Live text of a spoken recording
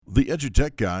The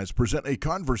EduTech guys present a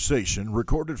conversation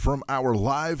recorded from our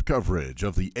live coverage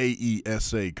of the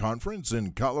AESA conference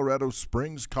in Colorado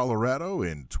Springs, Colorado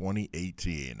in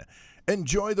 2018.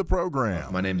 Enjoy the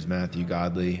program. My name is Matthew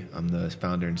Godley. I'm the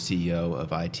founder and CEO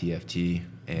of ITFT,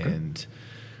 and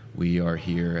we are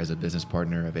here as a business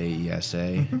partner of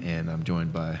AESA, and I'm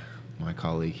joined by my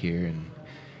colleague here, and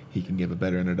he can give a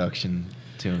better introduction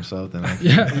to himself than I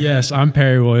can. Yes, I'm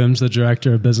Perry Williams, the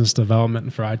Director of Business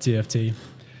Development for ITFT.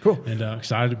 Cool. And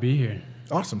excited to be here.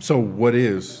 Awesome. So what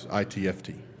is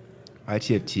ITFT?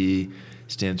 ITFT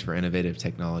stands for Innovative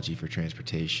Technology for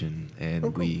Transportation,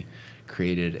 and we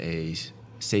created a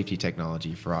safety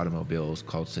technology for automobiles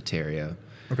called Soteria.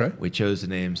 Okay. We chose the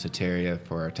name Soteria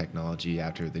for our technology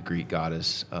after the Greek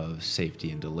goddess of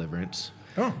safety and deliverance.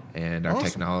 Oh, and our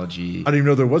technology. I didn't even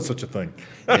know there was such a thing.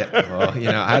 Yeah, well,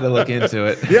 I had to look into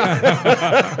it.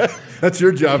 Yeah, that's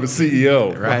your job as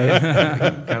CEO,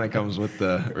 right? Kind of comes with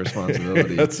the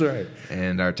responsibility. That's right.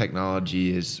 And our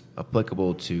technology is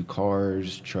applicable to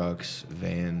cars, trucks,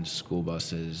 vans, school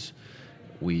buses.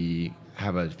 We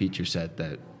have a feature set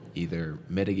that either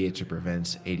mitigates or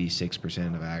prevents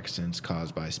 86% of accidents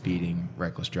caused by speeding,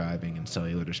 reckless driving, and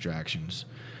cellular distractions.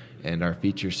 And our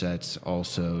feature sets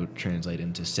also translate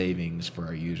into savings for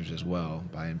our users as well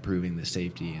by improving the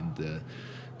safety, and the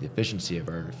efficiency of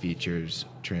our features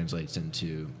translates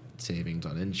into savings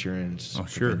on insurance,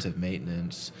 preventive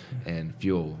maintenance, and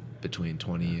fuel, between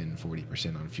 20 and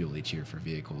 40% on fuel each year for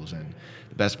vehicles. And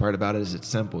the best part about it is it's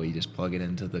simple. You just plug it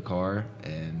into the car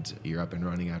and you're up and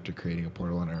running after creating a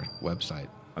portal on our website.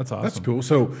 That's awesome. That's cool.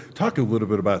 So talk a little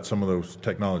bit about some of those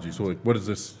technologies. So what does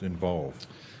this involve?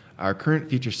 Our current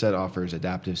feature set offers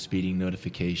adaptive speeding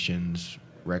notifications,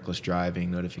 reckless driving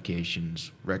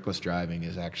notifications. Reckless driving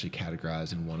is actually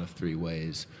categorized in one of three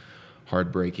ways: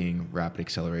 hard braking, rapid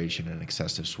acceleration, and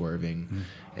excessive swerving.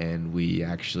 And we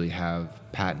actually have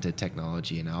patented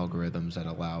technology and algorithms that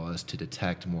allow us to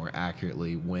detect more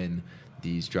accurately when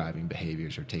these driving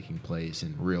behaviors are taking place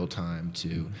in real time,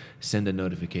 to send a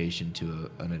notification to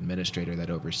an administrator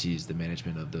that oversees the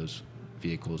management of those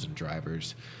vehicles and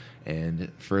drivers.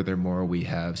 And furthermore, we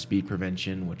have speed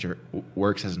prevention, which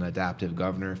works as an adaptive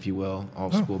governor, if you will.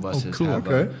 All school buses have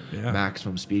a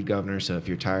maximum speed governor. So if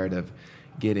you're tired of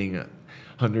getting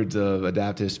hundreds of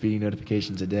adaptive speeding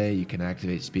notifications a day, you can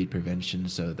activate speed prevention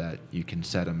so that you can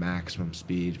set a maximum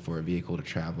speed for a vehicle to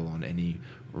travel on any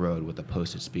road with a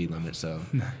posted speed limit. So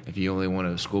if you only want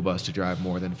a school bus to drive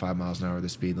more than 5 miles an hour, the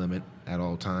speed limit at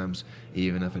all times,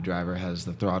 even if a driver has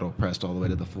the throttle pressed all the way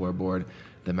to the floorboard,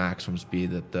 the maximum speed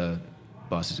that the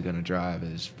bus is going to drive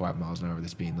is 5 miles an hour, the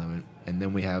speed limit. And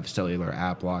then we have cellular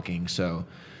app locking. So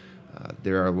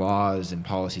there are laws and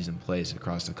policies in place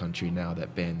across the country now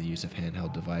that ban the use of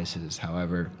handheld devices.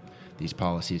 However, these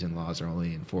policies and laws are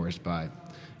only enforced by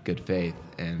good faith,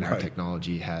 and our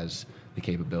technology has the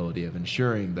capability of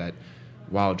ensuring that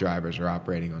while drivers are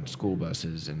operating on school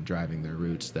buses and driving their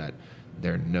routes, that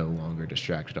they're no longer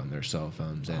distracted on their cell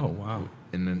phones. And,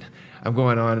 and then I'm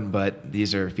going on, but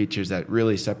these are features that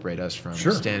really separate us from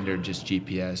standard just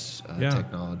GPS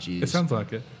technologies. It sounds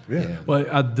like it. Yeah.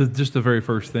 Well, just the very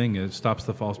first thing, it stops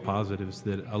the false positives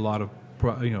that a lot of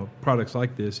products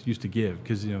like this used to give,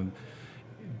 because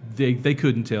they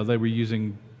couldn't tell. They were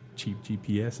using cheap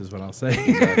GPS is what I'll say.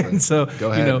 Exactly. And so,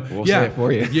 go ahead. We'll say it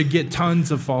for you. You get tons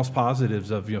of false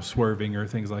positives of swerving or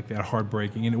things like that, hard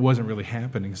braking, and it wasn't really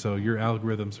happening. So your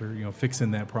algorithms are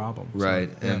fixing that problem.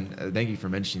 Right. So, and thank you for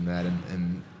mentioning that.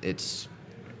 And it's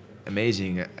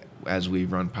amazing as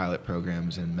we've run pilot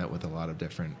programs and met with a lot of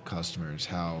different customers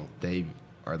how they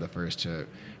are the first to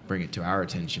bring it to our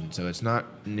attention. So it's not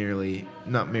merely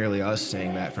us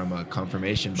saying that from a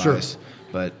confirmation bias,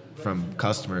 but from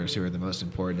customers who are the most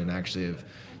important and actually have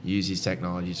used these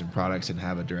technologies and products and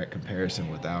have a direct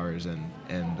comparison with ours and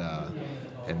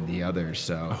the others.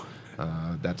 So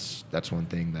that's one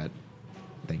thing that.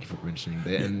 Thank you for mentioning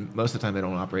that. And most of the time, they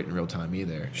don't operate in real time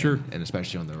either. Sure. And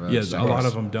especially on the road. Yes, a lot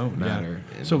of them don't matter.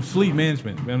 Yeah. So fleet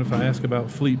management. Man, if I ask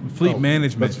about fleet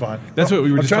management, that's fine. That's what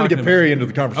we were I'm just trying to get about. Perry into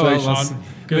the conversation.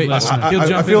 Good listening.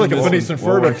 I feel like a Phineas and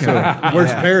Ferb episode.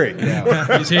 Where's Perry?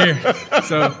 Yeah. He's here.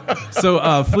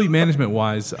 So fleet management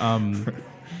wise,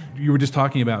 you were just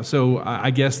talking about. So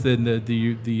I guess then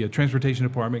the transportation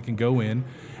department can go in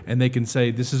and they can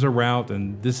say this is a route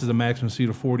and this is a maximum speed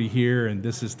of 40 here and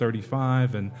this is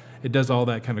 35, and it does all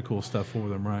that kind of cool stuff for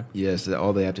them, right? Yes,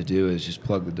 all they have to do is just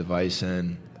plug the device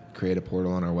in, create a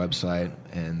portal on our website,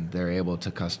 and they're able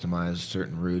to customize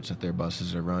certain routes that their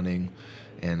buses are running.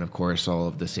 And, of course, all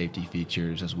of the safety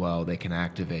features as well. They can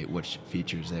activate which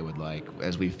features they would like.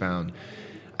 As we found,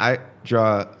 I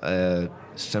draw a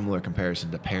similar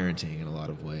comparison to parenting in a lot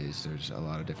of ways. There's a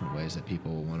lot of different ways that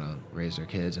people want to raise their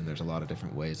kids, and there's a lot of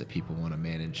different ways that people want to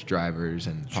manage drivers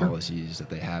and policies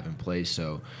that they have in place.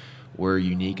 So we're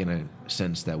unique in a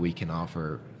sense that we can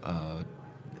offer,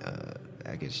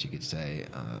 I guess you could say,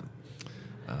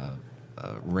 a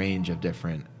range of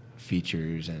different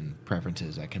features and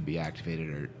preferences that can be activated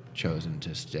or chosen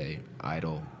to stay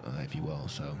idle, if you will.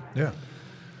 So Yeah.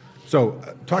 So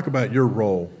talk about your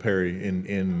role, Perry,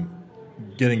 in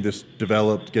getting this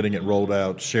developed, getting it rolled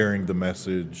out, sharing the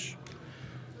message.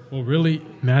 Well, really,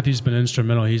 Matthew's been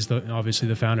instrumental. He's obviously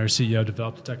the founder, CEO,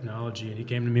 developed the technology, and he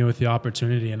came to me with the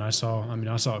opportunity, and I saw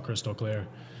it crystal clear,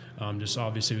 just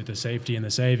obviously with the safety and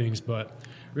the savings. But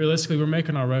realistically, we're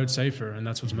making our roads safer, and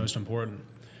that's what's most important.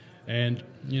 And,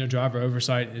 driver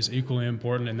oversight is equally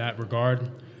important in that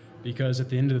regard, because at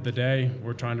the end of the day,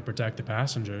 we're trying to protect the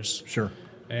passengers. Sure.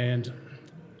 And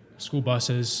school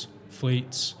buses,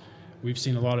 fleets, we've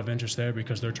seen a lot of interest there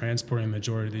because they're transporting the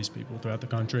majority of these people throughout the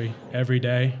country every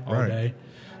day, all day.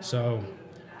 So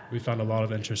we found a lot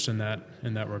of interest in that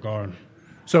regard.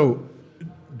 So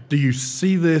do you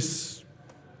see this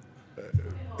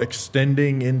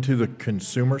extending into the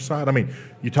consumer side? I mean,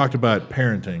 you talked about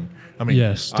parenting. I mean,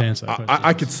 yes, to answer that question.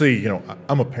 I could see,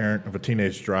 I'm a parent of a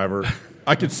teenage driver.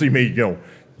 I could see me,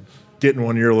 getting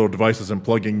one of your little devices and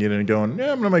plugging it in and going,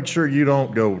 yeah, I'm going to make sure you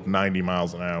don't go 90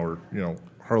 miles an hour,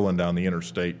 hurling down the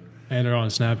interstate. And they're on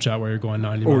Snapchat where you're going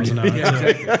 90 miles an hour.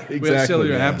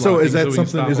 Exactly. So is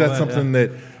that something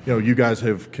that you guys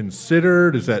have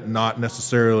considered? Is that not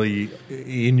necessarily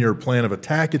in your plan of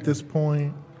attack at this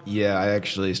point? Yeah, I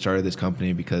actually started this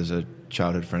company because a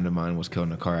childhood friend of mine was killed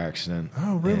in a car accident.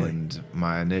 Oh, really? And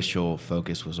my initial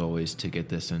focus was always to get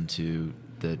this into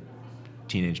the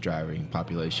teenage driving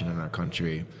population in our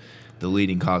country. The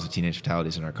leading cause of teenage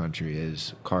fatalities in our country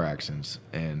is car accidents.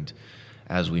 And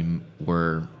as we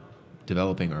were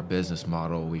developing our business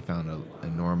model, we found an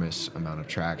enormous amount of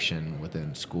traction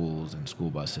within schools and school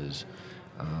buses.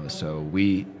 So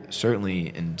we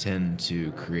certainly intend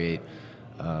to create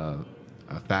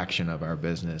a faction of our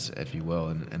business, if you will,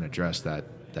 and address that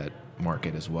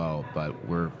market as well. But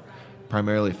we're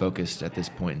primarily focused at this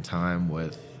point in time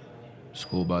with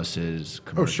school buses,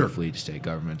 commercial fleets, state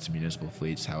governments, municipal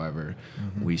fleets. However,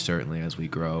 we certainly, as we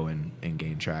grow and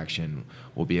gain traction,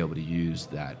 will be able to use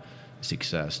that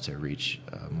success to reach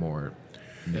a more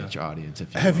niche audience.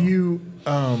 If you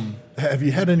have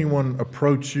you had anyone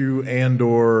approach you, and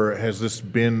or has this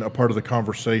been a part of the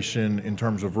conversation in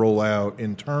terms of rollout?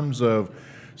 In terms of,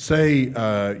 say,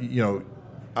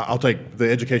 I'll take the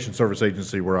education service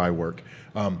agency where I work.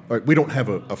 We don't have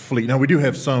a fleet. Now, we do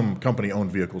have some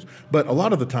company-owned vehicles, but a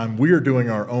lot of the time we are doing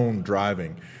our own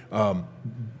driving.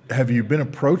 Have you been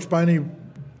approached by any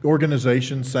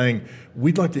organizations saying,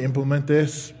 we'd like to implement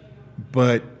this,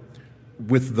 but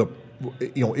with the,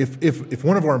 if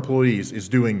one of our employees is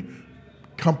doing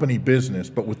company business,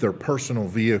 but with their personal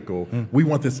vehicle, we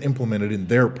want this implemented in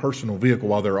their personal vehicle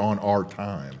while they're on our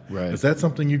time. Right. Is that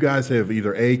something you guys have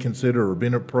either considered or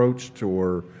been approached,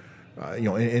 or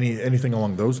anything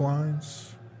along those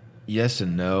lines? Yes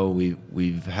and no.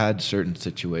 We've had certain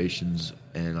situations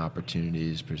and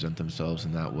opportunities present themselves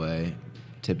in that way.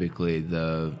 Typically,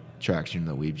 the traction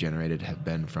that we've generated have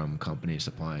been from companies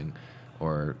supplying,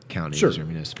 or counties or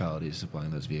municipalities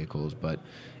supplying those vehicles. But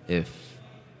if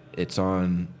it's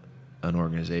on an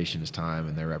organization's time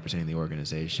and they're representing the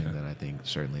organization, then I think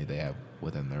certainly they have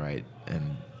within the right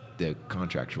and the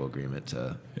contractual agreement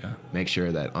to make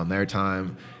sure that on their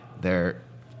time they're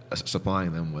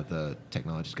supplying them with the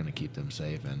technology is going to keep them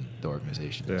safe and the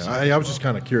organization. Yeah, I was just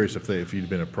kind of curious if you'd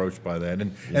been approached by that,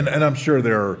 and I'm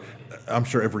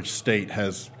sure every state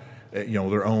has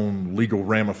their own legal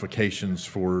ramifications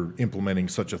for implementing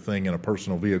such a thing in a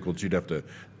personal vehicle that you'd have to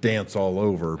dance all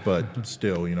over. But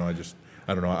still,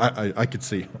 I don't know. I could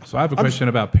see. So I have a question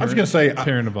about parent, I was going to say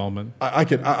parent involvement. I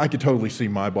could totally see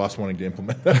my boss wanting to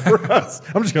implement that for us.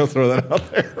 I'm just going to throw that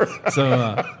out there.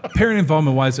 So parent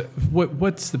involvement wise,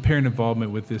 what's the parent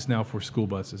involvement with this now for school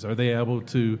buses? Are they able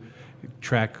to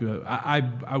track?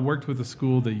 I worked with a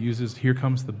school that uses Here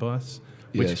Comes the Bus,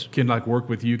 which can work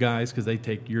with you guys because they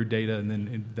take your data and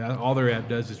then all their app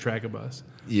does is track a bus.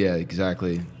 Yeah,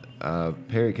 exactly.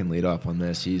 Perry can lead off on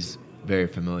this. He's very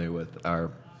familiar with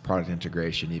our product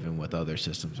integration, even with other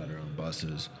systems that are on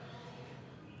buses.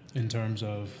 In terms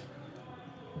of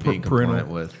being compliant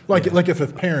with, like if a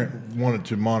parent wanted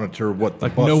to monitor what the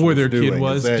bus know where was their doing, kid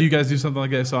was. Do you guys do something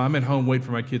like that? So I'm at home waiting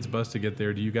for my kid's bus to get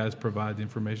there. Do you guys provide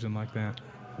information like that?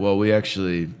 Well, we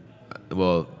actually,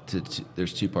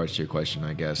 there's two parts to your question,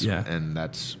 I guess. Yeah. And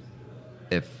that's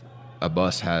if a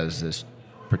bus has this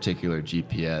particular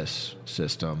GPS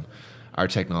system, our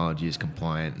technology is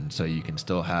compliant, and so you can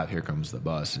still have "Here Comes the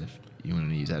Bus" if you want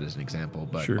to use that as an example,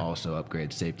 but also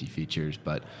upgrade safety features.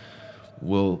 But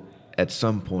we'll at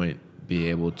some point be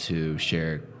able to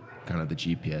share kind of the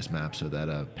GPS map so that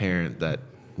a parent that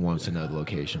wants to know the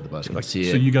location of the bus can see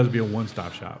it. So you guys will be a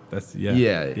one-stop shop. That's yeah.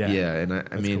 And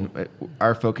I mean, cool.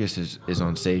 Our focus is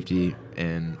on safety,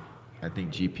 and I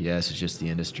think GPS is just the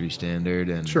industry standard,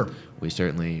 and we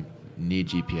certainly need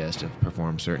GPS to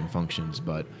perform certain functions.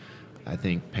 But I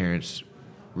think parents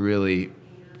really,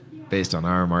 based on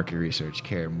our market research,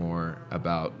 care more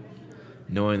about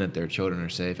knowing that their children are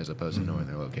safe as opposed to knowing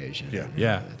their location.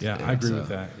 Yeah. I agree with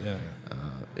that. Yeah.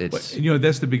 But,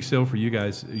 that's the big sell for you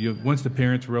guys. Once the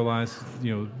parents realize,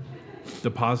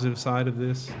 the positive side of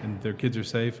this and their kids are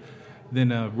safe,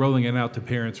 then rolling it out to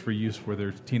parents for use for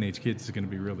their teenage kids is going to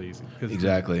be real easy.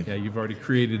 Exactly. You've already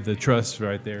created the trust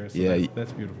right there. So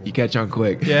that's beautiful. You catch on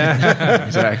quick. Yeah.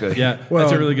 Exactly. Yeah,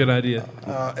 that's a really good idea.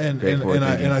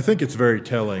 And I think it's very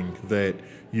telling that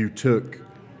you took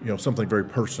something very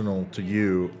personal to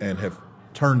you and have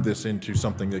turned this into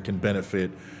something that can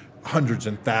benefit hundreds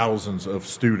and thousands of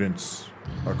students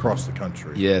across the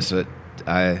country. Yes,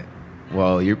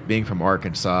 you're being from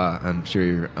Arkansas, I'm sure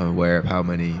you're aware of how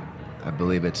many, I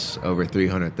believe it's over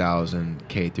 300,000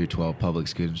 K through 12 public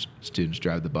students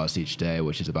drive the bus each day,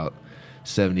 which is about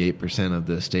 78% of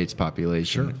the state's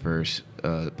population for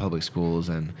public schools,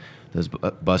 and those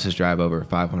buses drive over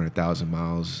 500,000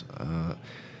 miles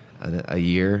a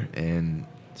year, and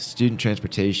student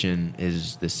transportation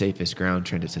is the safest ground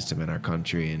transit system in our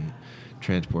country and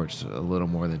transports a little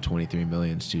more than 23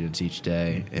 million students each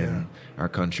day in our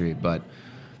country. But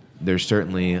there's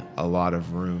certainly a lot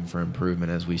of room for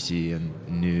improvement, as we see in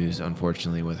news,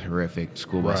 unfortunately, with horrific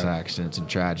school bus accidents and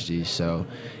tragedies. So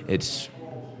it's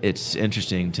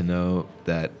interesting to know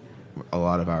that a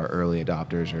lot of our early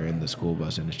adopters are in the school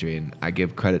bus industry, and I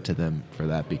give credit to them for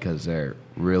that because they're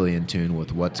really in tune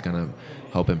with what's going to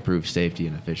help improve safety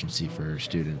and efficiency for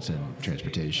students and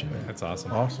transportation. That's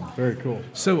awesome. Awesome. Very cool.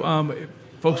 So if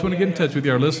folks want to get in touch with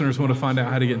you, our listeners want to find out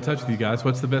how to get in touch with you guys,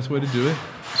 what's the best way to do it?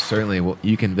 Certainly. Well,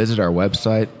 you can visit our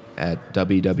website at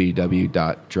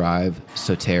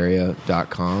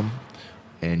www.drivesoteria.com,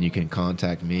 and you can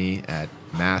contact me at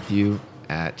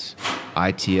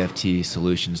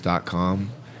Matthew@ITFTsolutions.com,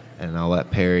 and I'll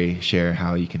let Perry share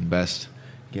how you can best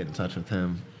get in touch with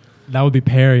him. That would be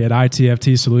Perry at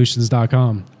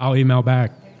ITFTsolutions.com. I'll email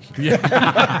back. Well,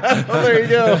 there you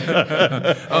go.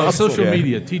 Social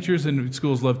media. Teachers and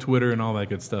schools love Twitter and all that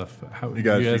good stuff. How you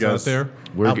guys out there?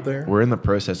 We're in the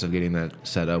process of getting that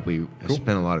set up. We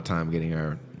spent a lot of time getting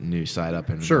our new site up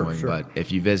and going. But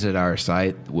if you visit our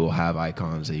site, we'll have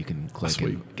icons that you can click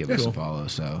and give us a follow.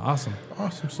 So awesome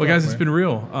stuff, well, guys, it's been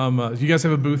real. You guys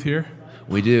have a booth here?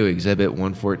 We do. Exhibit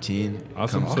 114.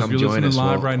 Awesome. Come so if you're join listening us.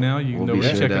 live right now, you can know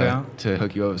where to check it out. To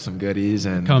hook you up with some goodies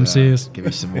and come see us. Give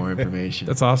you some more information.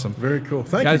 That's awesome. Very cool.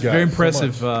 Thank you, guys. Very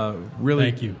impressive. So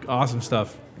really Thank you. Awesome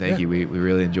stuff. Thank you. We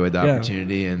really enjoyed the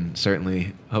opportunity and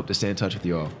certainly hope to stay in touch with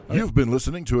you all. You've been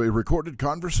listening to a recorded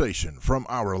conversation from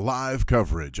our live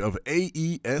coverage of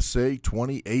AESA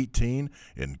 2018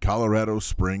 in Colorado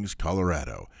Springs,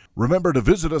 Colorado. Remember to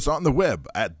visit us on the web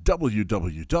at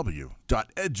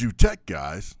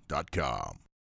www.edutechguys.com.